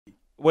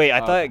Wait,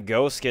 I thought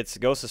Ghost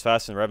is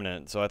faster than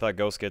Revenant, so I thought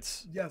Ghost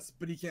gets. Yes,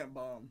 but he can't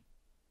bomb.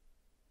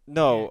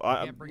 No,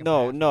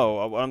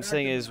 no. What I'm Back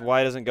saying in is, that.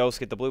 why doesn't Ghost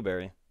get the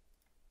blueberry?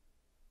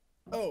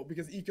 Oh,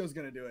 because Eco's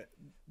gonna do it.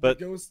 But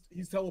Ghost,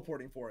 he's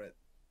teleporting for it.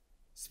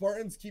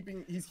 Spartan's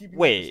keeping. He's keeping.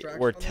 wait,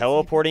 we're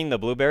teleporting the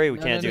blueberry. We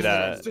can't do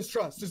that. Just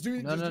trust. Just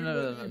do. No, just do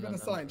no, what you've been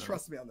assigned.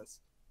 Trust me on this.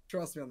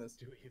 Trust me on this.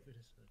 Do what you've been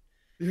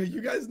assigned.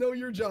 You guys know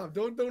your job.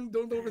 Don't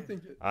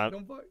overthink it.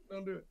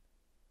 Don't do it.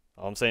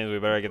 All I'm saying is we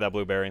better get that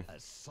blueberry.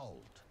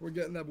 We're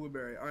getting that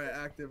blueberry. All right,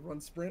 active. Run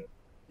sprint.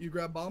 You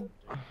grab bomb.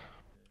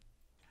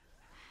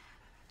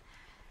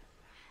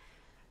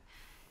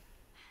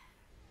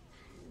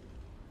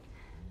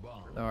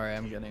 Don't worry,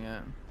 I'm getting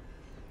it.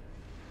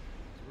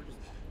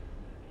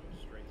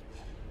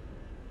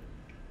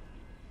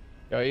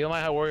 Yo, you know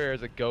my warrior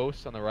is a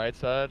ghost on the right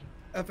side.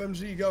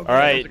 FMG, go. All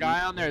right. There's a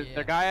guy on there.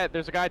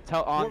 There's a guy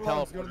on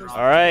teleport. All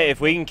right, if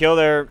we can kill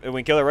their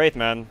Wraith,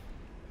 man.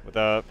 With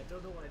I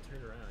don't know why I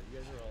turned around. You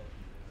guys are all.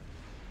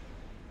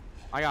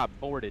 I got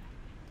boarded.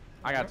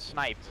 I got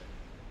sniped.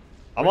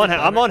 I'm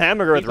on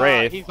hamburger with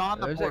Wraith. He's on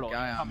the There's portal. a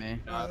guy on me.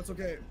 No, that's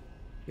okay.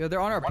 Yo,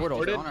 they're on our portal.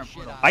 They're on our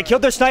portal. I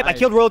killed their snipe. I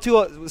killed Royal2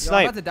 Yo, I'm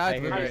snipe. about to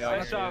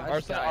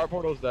die. Our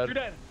portal's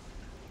dead.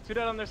 Two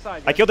dead on their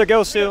side. I killed their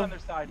ghost too.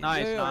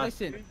 Nice, Yo, nice.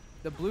 listen,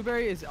 the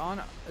blueberry is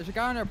on. There's a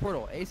guy on our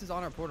portal. Ace is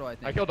on our portal, I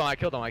think. I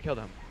killed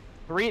him.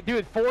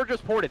 Four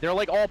just ported. They're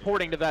like all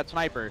porting to that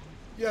sniper.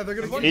 Yeah, they're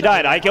gonna. He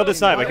died. I killed the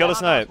snipe. I killed the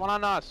snipe. One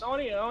on us. No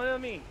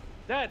on me.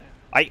 Dead.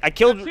 I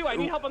killed. Two. I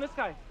need help on this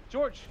guy.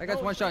 George. That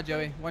guy's one shot,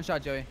 Joey. One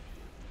shot, Joey.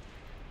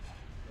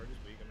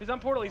 He's on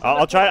portal.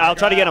 I'll try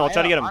to get him. I'll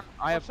try to get him.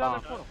 I have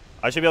bomb.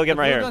 I should be able to get him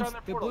right here.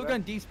 The blue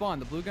gun despawned.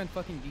 The blue gun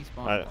fucking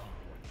despawned.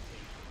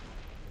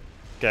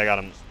 Okay, I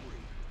got him.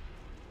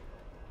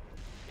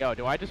 Yo,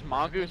 do I just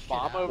mongoose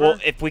bomb over? Well,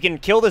 if we can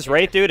kill this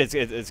Wraith, dude,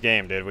 it's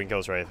game, dude. We can kill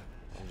this Wraith.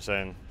 I'm just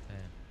saying.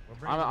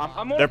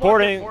 They're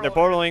porting. They're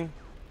portaling.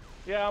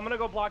 Yeah, I'm gonna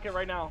go block it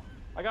right now.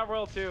 I got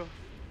Royal2.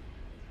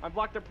 I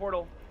blocked their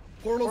portal.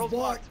 Portal's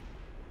blocked.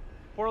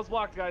 Portal's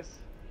blocked, guys.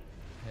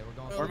 Hey,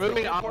 We're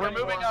moving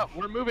up.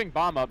 We're moving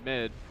bomb up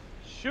mid.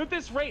 Shoot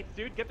this Wraith,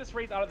 dude. Get this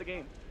Wraith out of the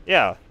game.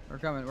 Yeah. We're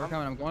coming. We're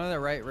coming. I'm going to the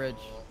right ridge.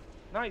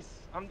 Nice.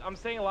 I'm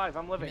staying alive.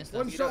 I'm living.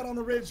 One shot on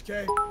the ridge,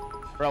 K.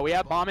 Bro, we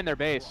have bomb in their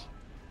base.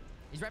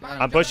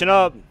 I'm pushing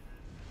up.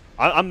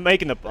 I'm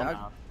making the.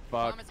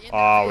 Fuck.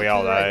 Oh, we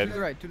all To died. the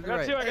right. To the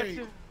right. I got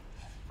two.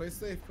 Play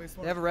safe. Play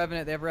smart. They have a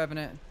revenant. They have a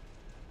revenant.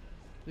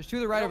 There's two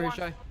to the right over here,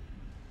 Shy.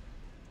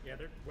 Yeah,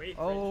 they're way.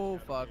 Oh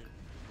fuck.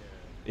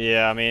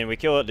 Yeah, I mean, we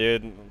kill it,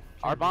 dude.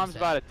 Our bomb's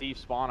about to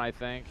despawn, I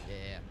think.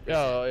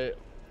 Yeah. Yo,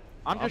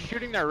 I'm just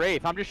shooting their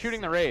Wraith.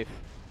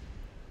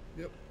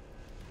 Yep.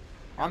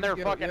 On their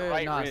fucking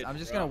right ridge. I'm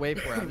just gonna wait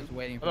for it. I'm just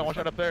waiting for it. One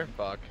shot up there.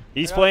 Fuck.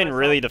 He's playing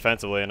really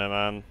defensively in it,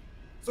 man.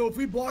 So if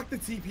we block the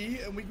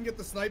TP and we can get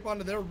the snipe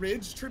onto their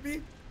ridge,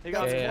 Trippy, that's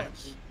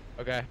clutch.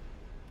 Okay.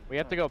 We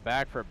have to go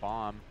back for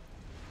bomb.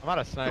 I'm out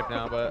of snipe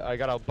now, but I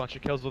got a bunch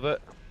of kills with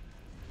it.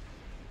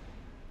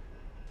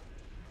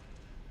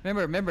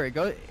 Remember,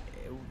 go.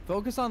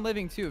 Focus on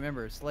living too.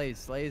 Remember,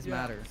 slays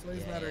matter.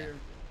 Slays matter here.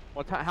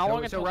 How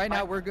long? So right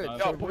now we're good.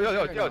 Yo,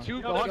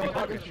 two. I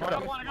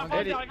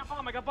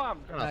got bomb.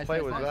 What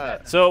play was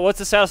that? So what's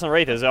the status on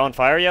Wraith? Is it on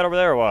fire yet over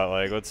there or what?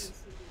 Like, what's?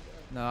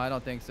 No, I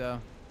don't think so.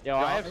 Yo,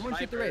 I have Everyone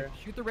shoot the Wraith.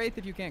 Shoot the Wraith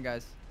if you can,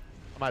 guys.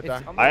 I might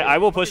die. I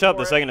will push up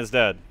the second it's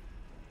dead.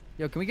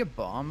 Yo, can we get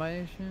bomb by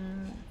any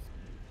chance?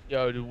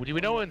 Yo, do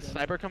we know when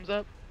sniper comes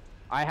up?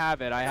 I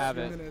have it.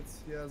 2 minutes.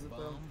 Yeah, is it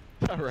though?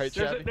 Right,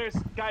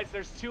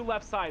 There's two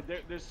left side.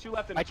 There's two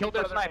left. I killed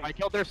their sniper. I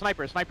killed their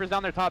sniper. Sniper's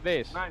down their top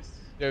base. Nice.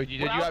 Yo,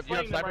 you have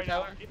sniper,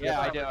 Tyler?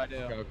 Yeah, I do.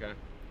 Okay.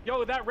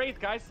 Yo, that Wraith,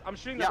 guys. I'm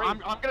shooting the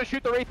Wraith. I'm gonna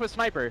shoot the Wraith with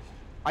sniper.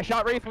 I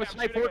shot Wraith with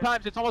sniper 4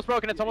 times. It's almost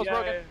broken.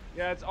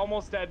 Yeah, it's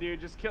almost dead, dude.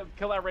 Just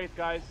kill that Wraith,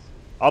 guys.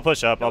 I'll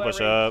push up. I'll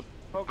push up.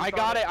 I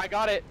got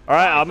it. All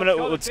right, I'm gonna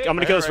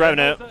kill this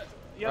Revenant. To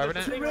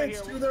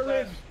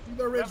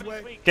their ridge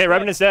way. Okay,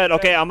 Revenant's dead.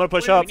 Okay, I'm gonna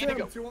push up.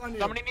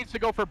 Somebody needs to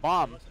go for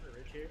bomb.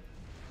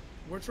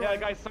 We're trying.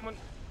 Yeah, guys, someone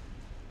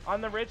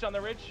on the ridge.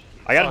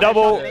 I got a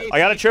double. I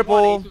got a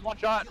triple. One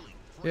shot.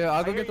 Yeah,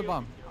 I'll go get the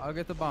bomb.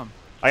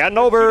 I got an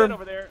over.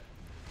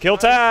 Kill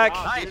tack.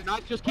 Nice.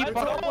 Just keep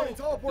fucking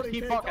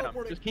them.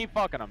 Just keep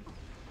fucking them.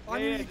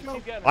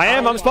 I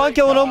am. I'm spawn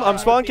killing them.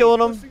 Let's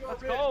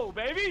go,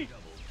 baby.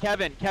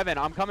 Kevin,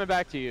 I'm coming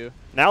back to you.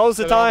 Now is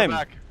the time.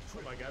 Oh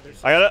my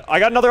God, I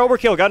got another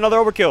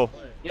overkill.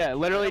 Yeah,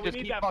 literally Yeah, just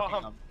we keep need that fucking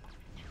bomb. them.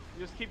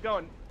 Just keep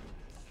going.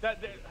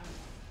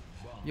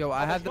 Yo,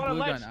 I have the spawn on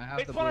blue ledge. gun.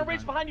 They spawn on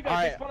ridge behind you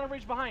guys. They spawn on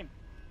ridge behind.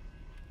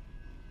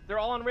 They're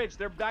all on ridge.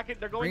 They're back.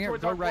 They're going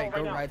towards our right.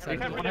 portal Go now. right side.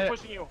 They're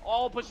pushing you.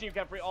 All pushing you,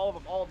 Kefri. All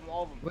of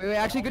them. Wait.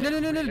 Actually, no.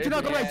 Do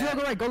not go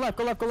right. Go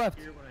left.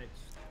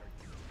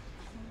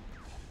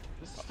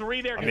 There's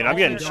 3 there. I mean, I'm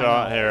getting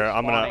shot here.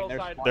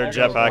 They're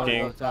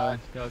jetpacking.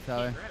 Go,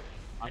 Tyler.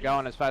 I'm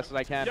going as fast as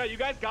I can. Yeah, you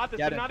guys got this.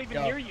 They're not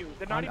even near you.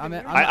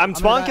 I'm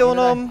spawn killing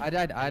them. I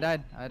died.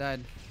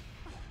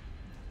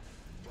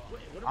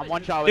 I'm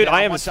one shot. Dude,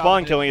 I am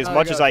spawn killing as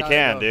much as I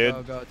can,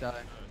 dude. Go,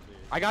 Tyler.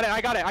 I got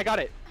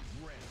it.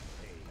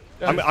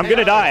 I'm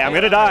gonna die. I'm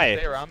gonna die.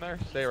 Stay around there.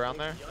 Stay around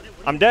there.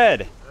 I'm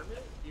dead.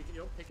 You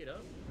don't pick it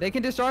up. They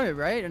can disarm it,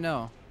 right? Or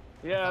no?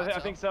 Yeah, I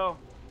think so.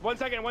 1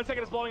 second,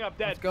 it's blowing up.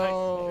 Dead. Let's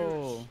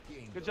go. Nice.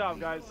 Good job,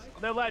 guys.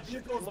 No ledge.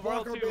 Vehicles Royal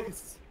block our 2.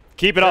 base.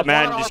 Keep it up,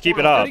 man. Just keep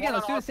it Do it up. again.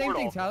 Let's do the same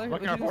thing, Tyler.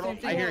 Look Let's at do our the same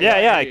portal. I thing. hear you.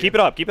 Yeah. Keep it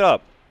up. Keep it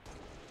up.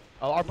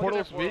 Our Look at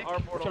portal's our weak.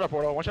 portal. One shot our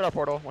portal. One shot our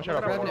portal. One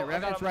shot our portal.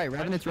 Revenant's right.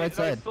 Revenant's right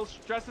side.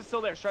 Stress is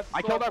still there. Stress is I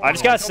still killed there. our I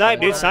just got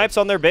sniped, dude. Snipes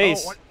on their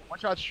base. One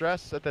shot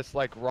stress at this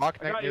like rock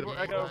I got near you. the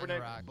I got over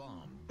there.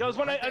 There's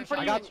one in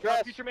front I of got you.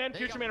 stress. Future man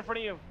in front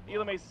of you.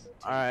 Elam Ace.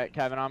 All right,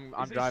 Kevin, I'm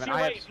driving. You're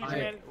I right, have future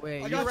snipe. man.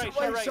 Wait, I you got right, you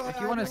you're right right. shot.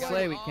 if you want to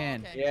slay, we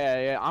can.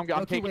 Yeah, I'm Low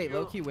key taking wait. you.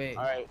 Low key wait.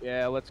 All right,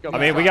 yeah, let's go. I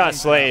mean, we got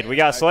slayed. We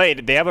got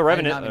slayed. They have a I'm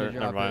revenant. not gonna Or,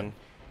 drop never mind.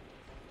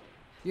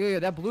 Yeah,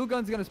 that blue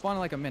gun's gonna spawn in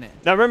like a minute.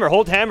 Now remember,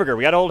 hold hamburger.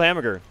 We gotta hold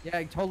hamburger.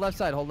 Yeah, hold left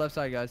side,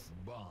 guys.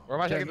 Where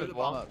am I Okay, taking move this the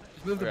bomb bomb? up.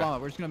 Just move the bomb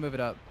up. We're just gonna move it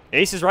up.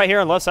 Ace is right here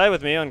on left side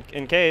with me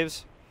in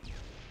caves.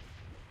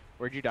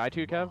 Where'd you die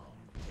to, Kev?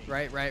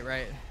 Right.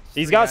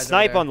 He's Three got guys over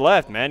snipe there. on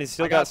left, man. He's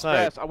still I got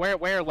snipe. stress.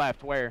 Where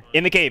left? Where?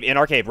 In the cave, in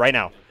our cave, right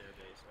now.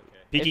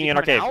 Peeking he in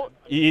our coming cave. out?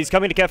 He's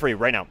coming to Kefri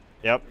right now.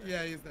 Yep.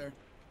 Yeah, he's there.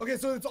 Okay,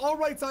 so it's all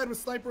right side with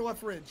sniper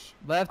left ridge.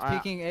 Left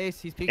peeking Ace.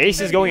 He's peeking.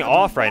 Ace is going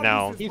off right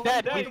now. He's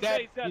dead. dead, He's he's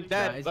dead. dead, He's he's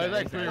dead. dead. There's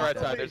like three right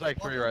side. There's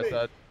like three right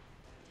side.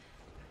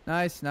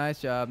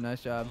 Nice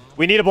job.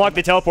 We need to block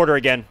the teleporter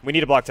again. We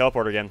need to block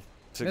teleporter again.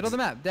 Middle of the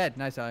map, dead.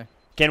 Nice eye.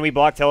 Can we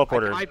block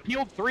teleporter? I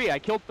peeled three. I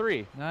killed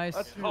three. Nice.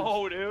 Let's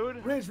go,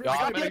 dude. Ridge, Yo,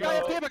 I'm ridge. gonna go.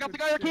 I got the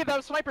guy in our cave. That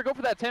was sniper. Go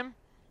for that, Tim.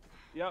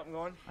 Yeah, I'm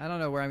going. I don't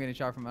know where I'm getting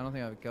shot from. I don't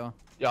think I would go.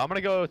 Yeah, I'm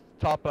gonna go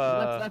top.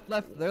 Left.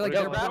 They're like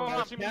Yo, they're grab no both- one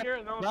bomb, pushing me Kev. here,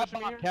 no one Grab pushing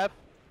me bomb, here. Kev.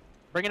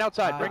 Bring it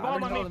outside. Bring bomb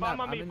I'm on in me, the bomb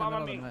map, on me, I'm in the bomb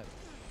on middle of me. the map.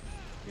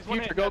 He's one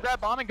Future, hit. go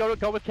grab bomb and go with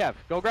Kev.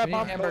 Go grab We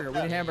bomb. need hamburger.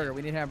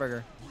 We need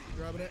hamburger.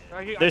 Grabbing it.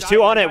 I There's got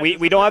two it, on it. guys. We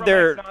There's don't a have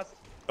their. right side.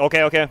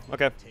 Okay.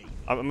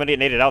 I'm gonna get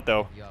naded out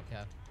though.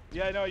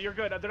 Yeah, no, you're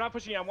good. They're not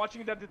pushing you. I'm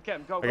watching them to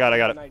Ken. Go. I got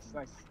it. Nice.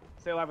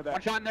 Stay alive with that.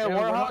 One shot in there, Yeah,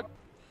 Warhog. Warhog.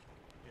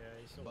 Yeah,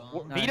 he's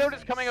still. Nice. Vito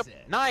is coming up.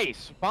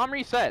 Nice. Bomb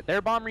reset.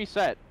 Their bomb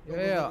reset.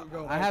 Yeah.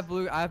 Go, I have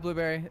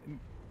blueberry. You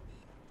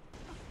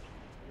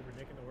were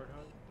nicking the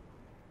warthog.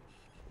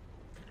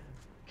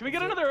 Can we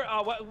get another?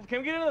 Can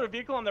we get another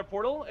vehicle on their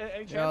portal?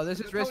 Any chance? Yo, this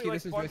is There's probably, risky. like,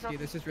 This is spawn risky. trap.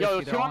 This is risky.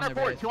 Yo, They're two all on their their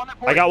board. base. Two on their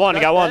board. I got one.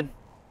 That's dead.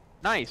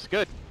 Nice.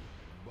 Good.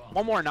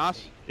 One more,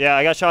 Nas. Yeah,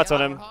 I got shots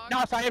on him.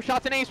 Nas, I have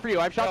shots and ace for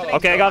you. I have shots and ace.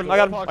 Okay, I got him.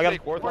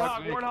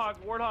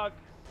 Warthog.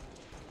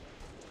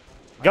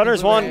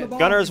 Gunner's On the one. bomb,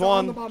 Gunner's he's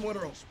on the one. bomb,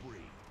 literal.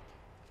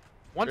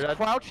 One's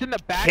crouched in the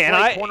back Can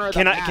right I? corner of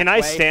Can the I? map, Can I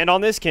way. stand on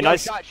this? Can Yo, I?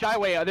 Shy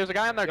way. There's a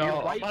guy on there. Yo,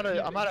 You're right.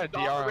 I'm on a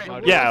DR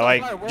mode. Yeah,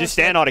 like just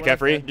stand on it,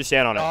 Kefri. Just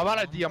stand on No, it. I'm on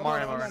a DMR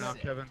right now,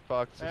 Kevin.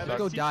 Fuck. Yeah, Just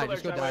go there's die, people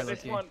just go there, die, They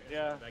Lucky. spawned.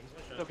 Yeah. Back is my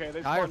shot. It's okay.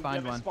 They Hire, spawned.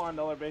 find They one. spawned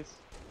all their base.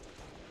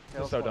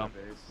 This is so dumb.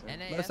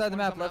 Left side of the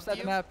map. Left side of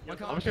the map.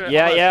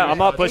 Yeah, I'm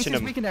not pushing Ace is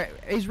him. weak in there.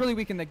 He's really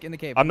weak in the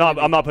cave. I'm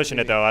not pushing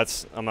it though.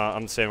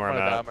 I'm staying where I'm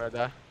I'm at. gonna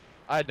die.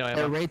 I had no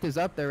Their ammo. wraith is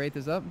up.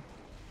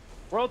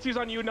 World 2's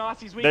on you, Nas.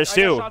 He's weak. There's I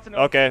got two. shots in him.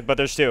 Okay, but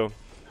there's two.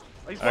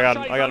 He's I one got shot,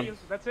 him, he's I got on him. you.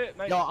 That's it.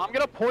 Nice. Yo, I'm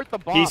gonna port the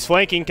bomb. He's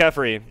flanking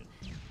Kefri.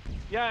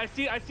 Yeah, I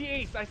see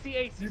Ace.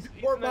 You He's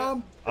port in the-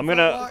 bomb. I'm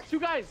gonna. Two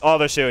guys. Oh,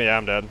 there's two. Yeah,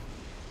 I'm dead.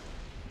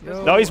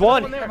 Yo. No, he's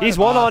one. He's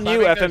one on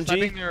you, Sniping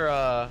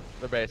FMG.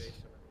 their base.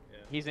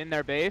 He's in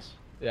their base.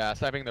 Yeah,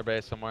 sniping their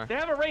base somewhere. They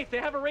have a wraith,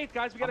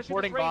 guys. We gotta I'm shoot this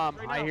porting wraith bomb.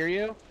 right now. I hear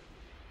you.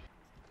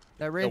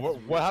 That wraith.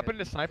 What happened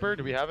to sniper?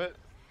 Do we have it?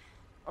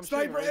 I'm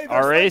shooting Sniper, wraith. hey,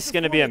 Our their race snipe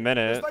gonna be a just ported.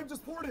 Their minute. snipe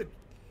just ported.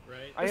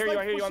 Right. I hear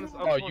you on this.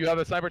 Oh, you have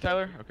a sniper,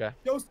 Tyler? Okay.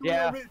 Ghost through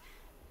Yeah. their ridge.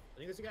 I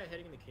think there's a guy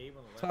heading in the cave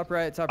on the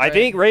left. Top right. I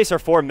think race are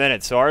 4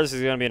 minutes, so ours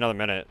is gonna be another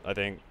minute. I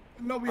think.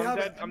 No, we I'm have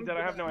dead. it. I'm dead.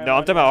 I have no ammo. No,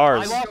 I'm talking about I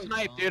ours. lost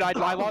snipe, dude. I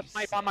lost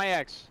snipe on my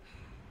X.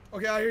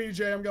 Okay, I hear you,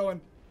 Jay. I'm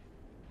going.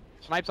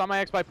 Snipes on my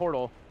X by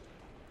portal.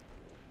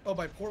 Oh,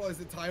 by portal, is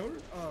it Tyler?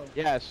 Oh.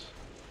 Yes.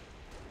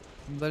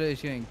 I'm literally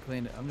shooting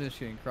clean. I'm just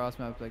shooting cross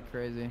maps like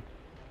crazy.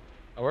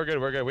 Oh, we're good.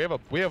 We're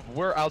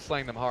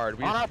outslaying them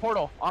hard. On our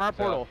portal.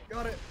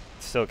 Got it.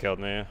 Still killed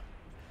me.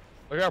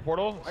 Look at our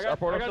portal. I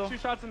got 2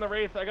 shots in the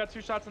wraith.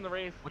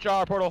 Watch out,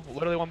 our portal.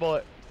 Literally 1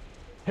 bullet.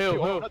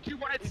 Who?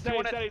 He's dead.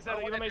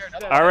 Even Mace is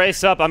dead. Our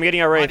race up. I'm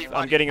getting our wraith.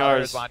 I'm getting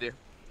ours.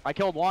 I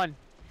killed 1.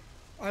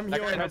 I'm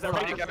That healing. guy Guys, that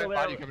Body, wraith is Kevin, still there.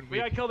 body, Kevin, We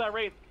gotta kill that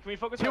wraith. Can we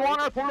focus 2 on on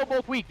our wraith? portal,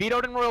 both weak.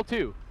 Vetoed and Royal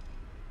 2.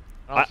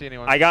 I don't see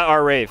anyone. I got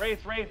our wraith.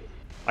 Wraith.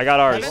 I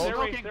got ours. They're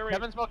right, they're right.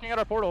 Kevin's smoking at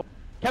our portal.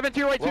 Kevin to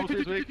your right.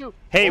 Two.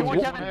 Hey,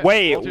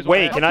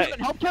 wait. Can I?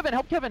 Help Kevin.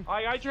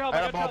 I got your help.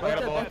 I got I got a your ball, help. I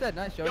got a Dead.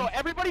 Nice, Joey. Yo,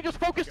 everybody just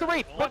focus the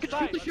wraith. Fucking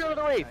shoot the shit out of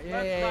the wraith. Yeah.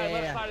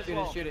 Left side as Shoot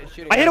well.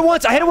 it. I hit it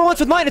once.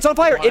 with mine. It's on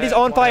fire. It is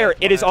on fire.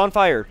 It is on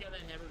fire. Yeah, that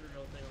hamburger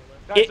hill thing on the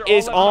left. Guys, It they're all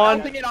is left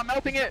on. side. I'm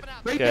melting it.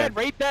 Okay.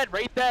 Wraith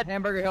dead.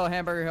 Hamburger Hill.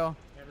 Hamburger, yeah.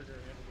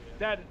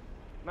 Dead.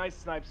 Nice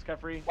snipes,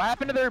 Kefri. What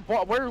happened to their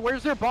bomb?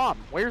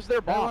 Where's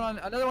their bomb?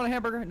 Another one on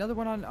hamburger. Another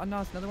one on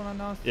Nos.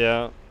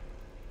 Yeah.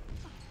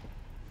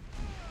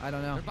 I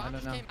don't know.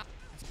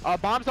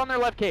 Bombs on their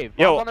left cave.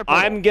 Yo,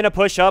 I'm gonna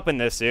push up in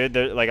this, dude.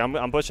 Like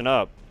I'm pushing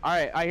up. All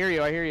right, I hear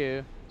you. I hear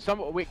you.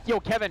 Yo,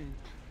 Kevin,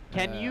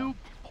 can you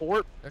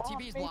port? Their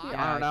TP's maybe? blocked.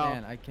 I don't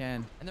know. I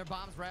can. And their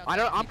bombs right.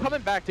 I'm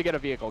coming back to get a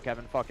vehicle,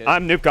 Kevin. Fuck it.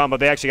 I'm noob combo.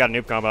 They actually got a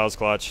noob combo. That was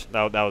clutch.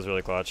 That was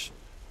really clutch.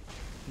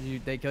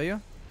 They kill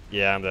you?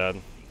 Yeah, I'm dead.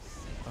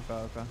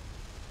 Okay.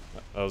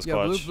 That was Yo,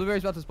 clutch.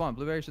 Blueberry's about to spawn.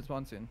 Blueberry should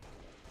spawn soon.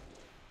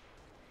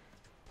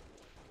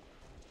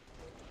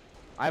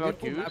 I have a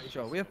goose.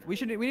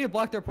 We need to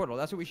block their portal.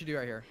 That's what we should do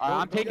right here.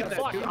 I'm taking that.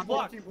 blocked, Dude, it's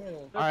blocked.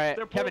 All right,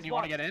 Their Kevin, portal's you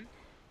want to blocked. get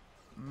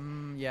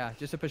in? Yeah,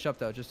 just to push up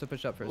though. Just to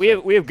push up first. We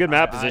have good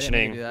map I didn't mean to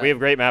positioning. do that. We have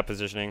great map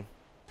positioning.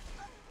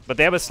 But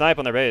they have a snipe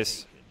on their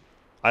base.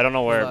 I don't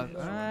know where.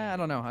 I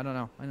don't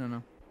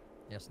know.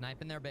 Yeah,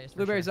 sniping their base.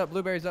 Blueberry's up.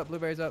 Blueberry's up.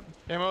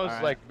 Camo's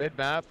Alright. like mid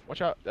map.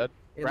 Watch out.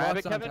 Grab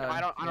it, Kevin.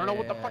 I don't know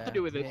what the fuck to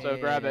do with it, so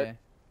grab it.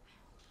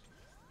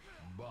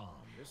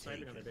 They're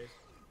sniping on their base.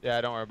 Yeah,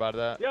 don't worry about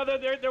that. Yeah,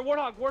 they're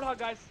Warthog,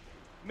 guys.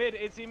 Mid,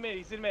 he's in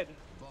mid.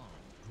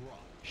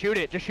 Shoot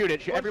it. Just shoot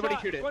it. Everybody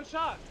shoot it. One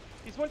shot.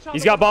 He's one shot.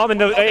 He's got bomb in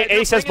the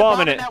Ace has bomb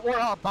in it.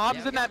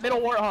 Bomb's in that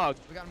middle Warthog.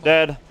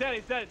 Dead.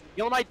 He's dead.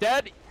 Yellowknight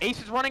dead.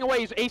 Ace is running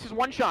away. Ace is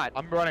one shot.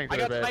 I'm running to I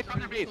the got base. sniped on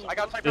their base.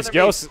 This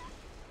ghost.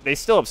 They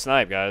still have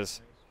snipe,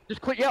 guys. Just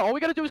clear. Yeah, all we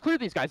gotta do is clear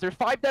these guys. There's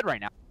 5 dead right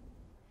now.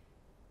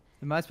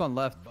 They might spawn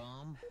left.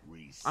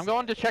 I'm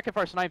going to check if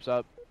our snipe's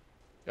up.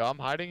 Yo, I'm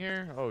hiding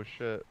here. Oh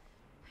shit.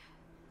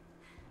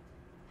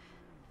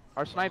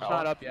 Our snipe's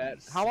not up yet.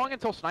 How long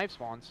until snipe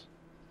spawns?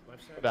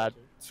 Left side. Bad.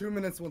 2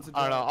 minutes once it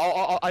I don't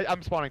know.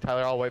 I'm spawning,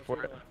 Tyler. I'll wait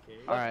for it.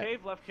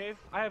 Left cave.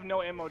 I have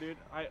no ammo, dude.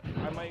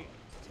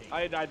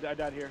 I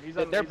died here. He's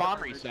on. Their he's bomb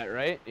on reset,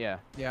 right? Yeah.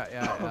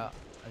 Yeah.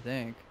 I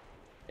think.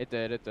 It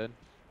did.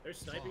 They're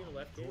sniping the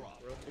left cave.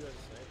 Royal 2 has a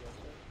snipe left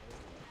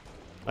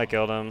side. I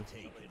killed him.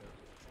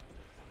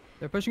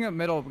 They're pushing up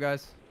middle,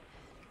 guys.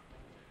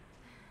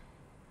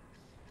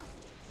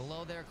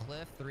 Below their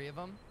cliff, 3 of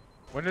them.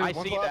 I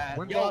see that.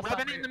 Yo,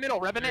 Revenant in the middle.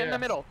 Revenant in the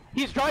middle.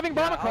 He's driving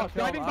bomb across.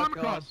 Driving bomb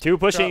across. 2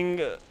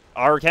 pushing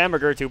our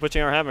hamburger. 2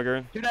 pushing our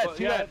hamburger. Do that.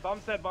 Yeah, bomb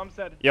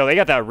said. Yo, they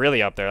got that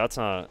really up there. That's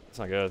not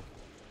good.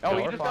 Oh, Yeah,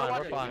 we just gotta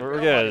watch it. We're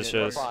good. It's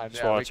We're just fine.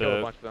 just Yeah, we watch killed a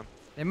it. bunch of them.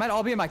 They might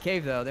all be in my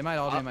cave though. They might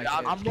all be in my cave.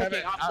 I'm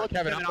looking.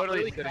 Kevin, I'm literally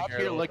really sitting crouched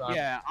here the whole time.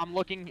 Yeah, I'm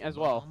looking as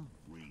well.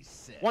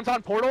 One's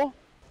on portal.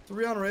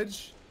 3 on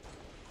ridge.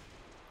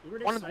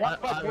 One's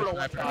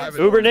portal.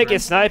 Uber Nick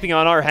is sniping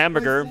on our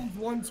hamburger.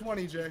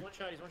 120, Jay. He's one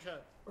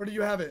shot. Or do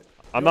you have it?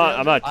 I'm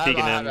not I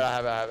peeking have him. it. I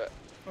have it.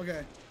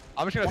 Okay.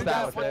 I'm just gonna One stat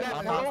down, with one it. down,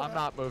 I'm one down.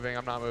 not moving.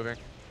 I'm not moving.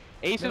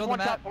 Ace is Middle of the one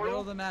map. shot portal.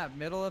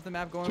 Middle of the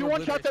map. Going 2 where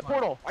 1 shots at Blueberry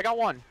portal. I got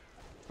one.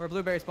 spawns. Where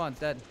Blueberry spawns,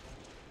 dead.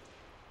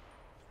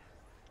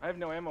 I have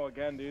no ammo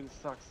again, dude. This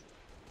sucks.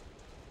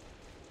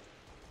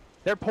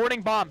 They're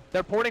porting bomb.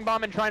 They're porting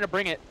bomb and trying to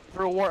bring it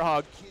through a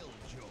Warthog.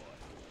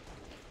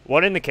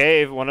 One in the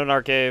cave. One in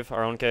our cave.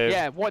 Our own cave.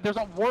 Yeah, there's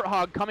a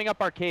Warthog coming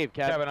up our cave,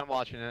 Kev. Kevin, I'm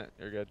watching it.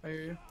 You're good. I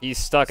hear you. He's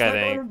stuck, I Snipe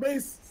on their think.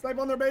 base. Snipe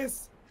on their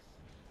base.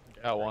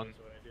 Got one. That's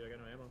what I do. I got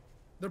no ammo.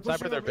 They're pushing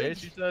Sniper their on ridge.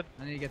 base, you said?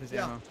 I need to get this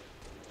Yeah. ammo.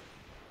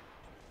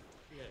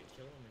 You gotta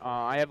kill him.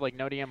 I have like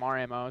no DMR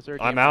ammo. Is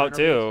there I'm DMR out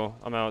interviews? too.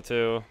 I'm out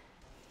too.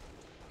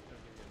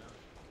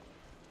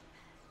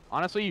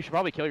 Honestly, you should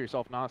probably kill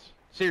yourself, Nas.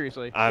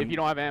 Seriously, I'm- if you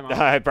don't have ammo.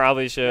 I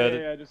probably should.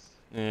 Yeah, just.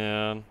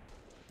 Yeah.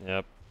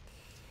 Yep.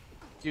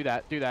 Do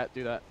that. I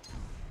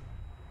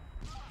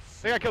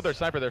think I killed their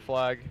sniper, their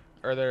flag,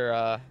 or their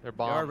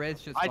bomb. Our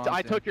raids should spawn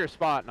I soon. took your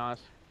spot, Nas.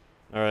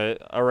 All right.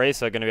 Our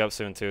race are gonna be up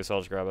soon too, so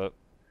I'll just grab it.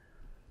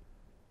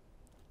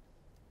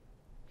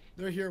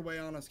 They're here, way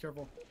on us.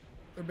 Careful.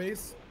 Their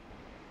base.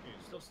 Dude,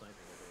 still sniping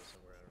their base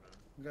somewhere.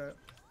 I don't know. Okay.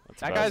 That's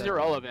That about guy's it.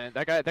 irrelevant.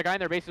 That guy in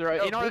their base is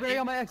irrelevant. You know Blueberry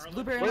on what? my X.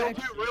 Blueberry on my X.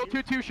 Royal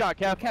 2 2 shot,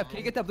 Kev. Kev, can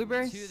you get that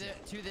Blueberry? To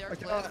their I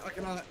cliff.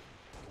 cannot.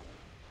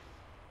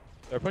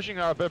 They're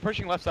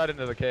pushing left side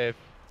into the cave.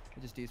 I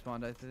just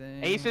despawned, I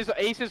think.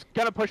 Ace is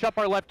gonna push up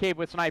our left cave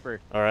with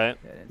sniper. All right.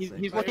 Yeah, I didn't He's, see.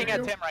 he's looking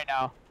at Tim right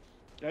now.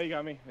 Yeah, you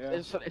got me. Yeah.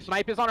 His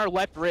snipe is on our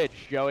left ridge,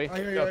 Joey. I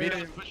hear you. Yo, I hear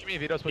Vito's you. pushing me.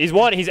 Vito's pushing He's me.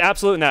 one. He's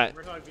absolute in that.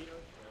 Warthog Vito.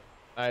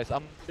 Nice.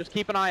 I'm Just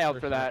keep an eye out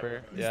for that.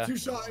 sniper. He's Yeah. 2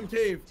 shot in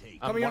cave.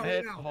 I'm Coming out one right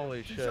hit. now.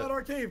 Holy 2 shit. shot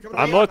our cave. Coming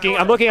I'm out. looking.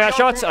 I'm looking at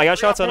shots. I got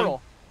shots on him.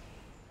 Portal.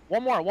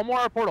 One more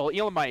our portal.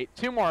 Elamite.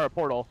 2 more our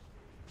portal.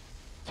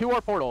 2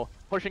 our portal.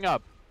 Pushing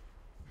up.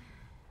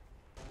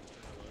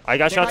 I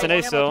got shots on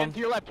Ace Camo, still. Tim, to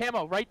your left,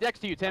 camo, right next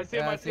to you, Tim. I see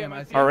him. Yeah, I see him.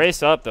 I see Our him.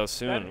 race up though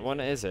soon.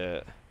 When is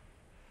it?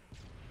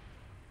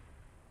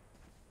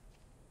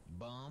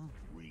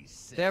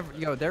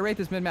 Their wraith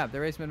is mid map.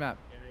 Their wraith is mid map.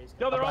 Yeah, he's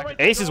Yo, they're all right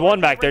there. Ace They're is all one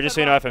right back there, just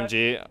so you know, left,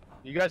 FMG.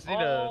 You guys need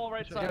All to.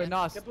 right Yo, side.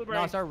 Nos, Get Blueberry.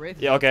 Nos, our wraith.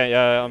 Yeah. Okay.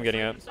 Yeah. I'm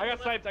getting it. I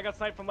got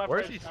sniped from left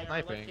Where's ridge. he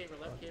sniping?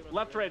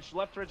 Left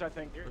ridge, I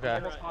think. Okay.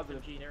 Almost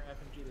positive. FMG, near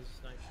FMG, this is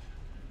snipe.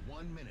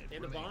 1 minute.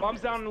 And the bomb.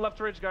 Bombs down in left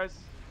ridge, guys.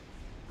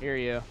 Hear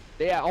you.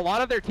 Yeah, a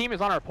lot of their team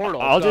is on our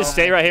portal. I'll so- just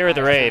stay right here with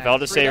the Wraith. I'll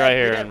just stay right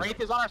here.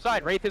 Wraith is on our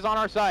side. Wraith is on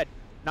our side.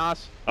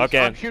 Nas. Okay.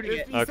 I'm shooting it.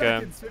 50 Okay.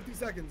 seconds. 50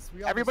 seconds. We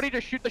got Everybody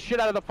this. just shoot the shit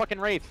out of the fucking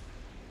Wraith.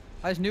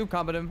 I just noob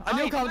comboed him. I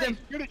noob comboed him.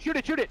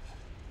 Shoot it.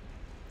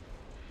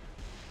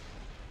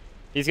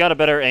 He's got a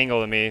better angle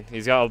than me.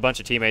 He's got a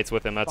bunch of teammates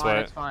with him. That's Fine,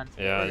 why. it's fine.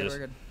 Yeah. We're good, Just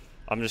we're good.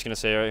 I'm just gonna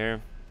stay right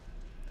here.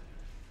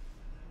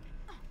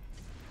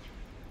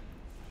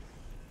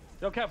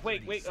 No, Cap,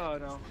 wait. Oh,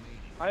 no.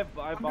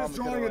 I'm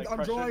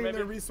drawing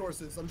their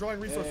resources. I'm drawing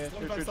resources.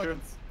 25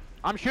 seconds.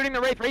 I'm shooting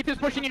the Wraith. Wraith is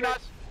pushing you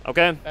nuts.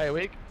 Okay. Hey,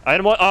 weak. I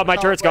had one. Oh, my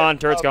turret's gone.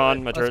 Turret's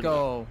gone. My turret. Let's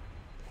go.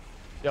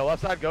 Yo,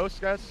 left side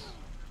ghost, guys.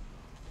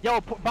 Yo,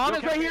 bomb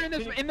is right here in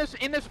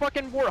this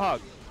fucking warthog.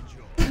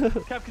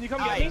 Cap, can you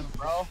come get me?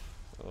 Bro.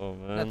 Oh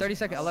No, man. 30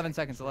 seconds. 11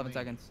 seconds. 11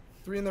 seconds.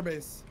 3 in their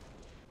base.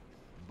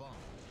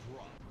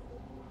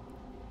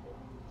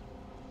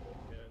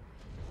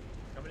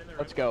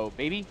 Let's go,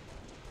 baby.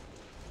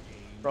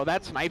 Bro,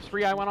 that snipe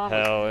spree I went on.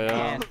 Hell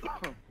yeah.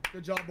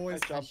 Good job, boys.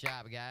 Nice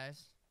job,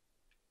 guys.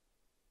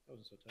 That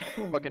wasn't so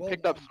tough. Fucking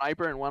picked up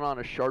sniper and went on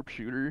a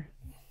sharpshooter.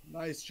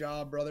 Nice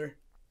job, brother.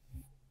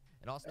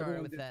 It all started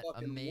Everyone with did that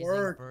fucking amazing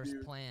work, first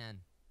dude. plan,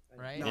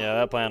 right? Yeah,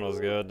 that plan was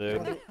good,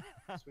 dude.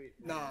 Sweet.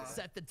 Nah.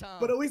 Set the tone.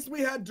 But at least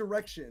we had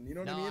direction. You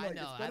know what No, I mean? I Like,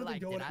 know, it's I better than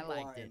liked going it, I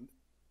liked it. blind.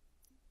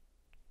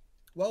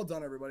 Well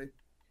done, everybody.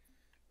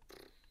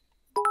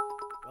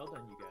 Well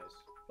done, you guys.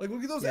 Like,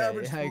 look at those Yeah,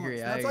 average I agree,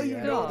 spots. I That's how you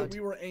agree, know I that agree.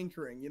 we were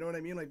anchoring. You know what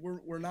I mean? Like,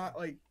 we're not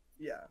like,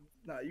 yeah.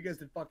 Nah, you guys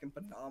did fucking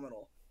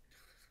phenomenal.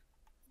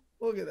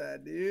 Look at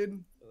that,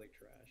 dude. They're like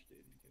trash, dude.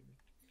 You kidding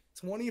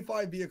me?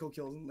 25 vehicle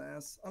kills in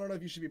NAS. I don't know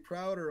if you should be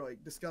proud or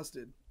like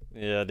disgusted.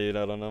 Yeah, dude.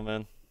 I don't know,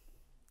 man.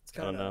 It's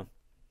I don't kind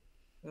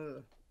know.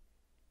 of.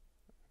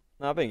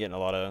 No, I've been getting a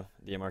lot of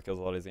DMR kills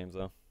a lot of these games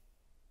though.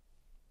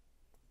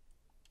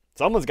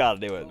 Someone's got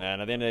to do it,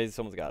 man. At the end of the day,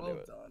 someone's got to Well do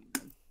it. done,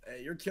 man.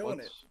 Hey, you're killing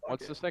it. Fuck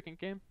What's it. the second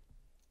game?